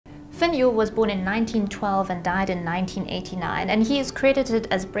Finn Juhl was born in 1912 and died in 1989, and he is credited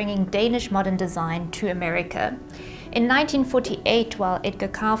as bringing Danish modern design to America. In 1948, while Edgar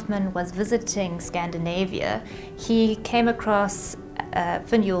Kaufman was visiting Scandinavia, he came across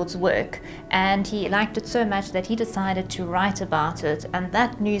Finn Juhl's work, and he liked it so much that he decided to write about it, and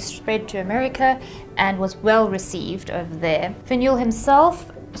that news spread to America and was well received over there. Finn Juhl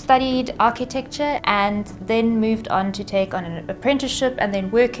himself studied architecture and then moved on to take on an apprenticeship and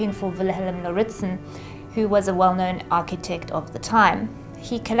then working for Wilhelm Lauritzen, who was a well-known architect of the time.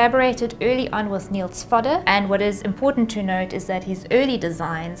 He collaborated early on with Niels Fodder, and what is important to note is that his early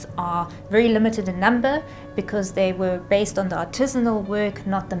designs are very limited in number because they were based on the artisanal work,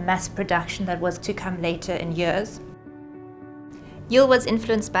 not the mass production that was to come later in years. Juhl was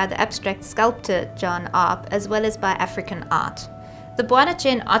influenced by the abstract sculptor Jan Arp as well as by African art. The Bwana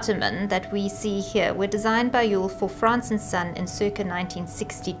chair and ottoman that we see here were designed by Juhl for France and Son in circa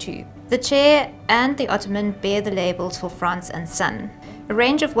 1962. The chair and the ottoman bear the labels for France and Son. A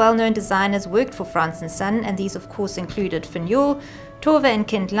range of well-known designers worked for France and Son, and these of course included Finn Juhl, Tove and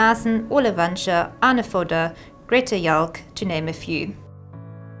Kind Larsen, Ole Wanscher, Arne Fodder, Grete Jalk, to name a few.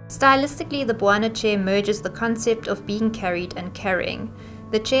 Stylistically, the Bwana chair merges the concept of being carried and carrying.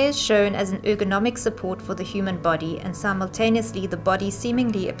 The chair is shown as an ergonomic support for the human body, and simultaneously the body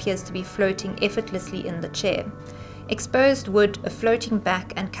seemingly appears to be floating effortlessly in the chair. Exposed wood, a floating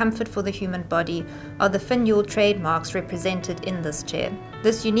back, and comfort for the human body are the Finn Juhl trademarks represented in this chair.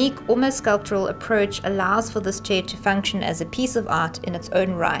 This unique, almost sculptural approach allows for this chair to function as a piece of art in its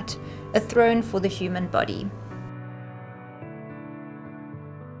own right, a throne for the human body.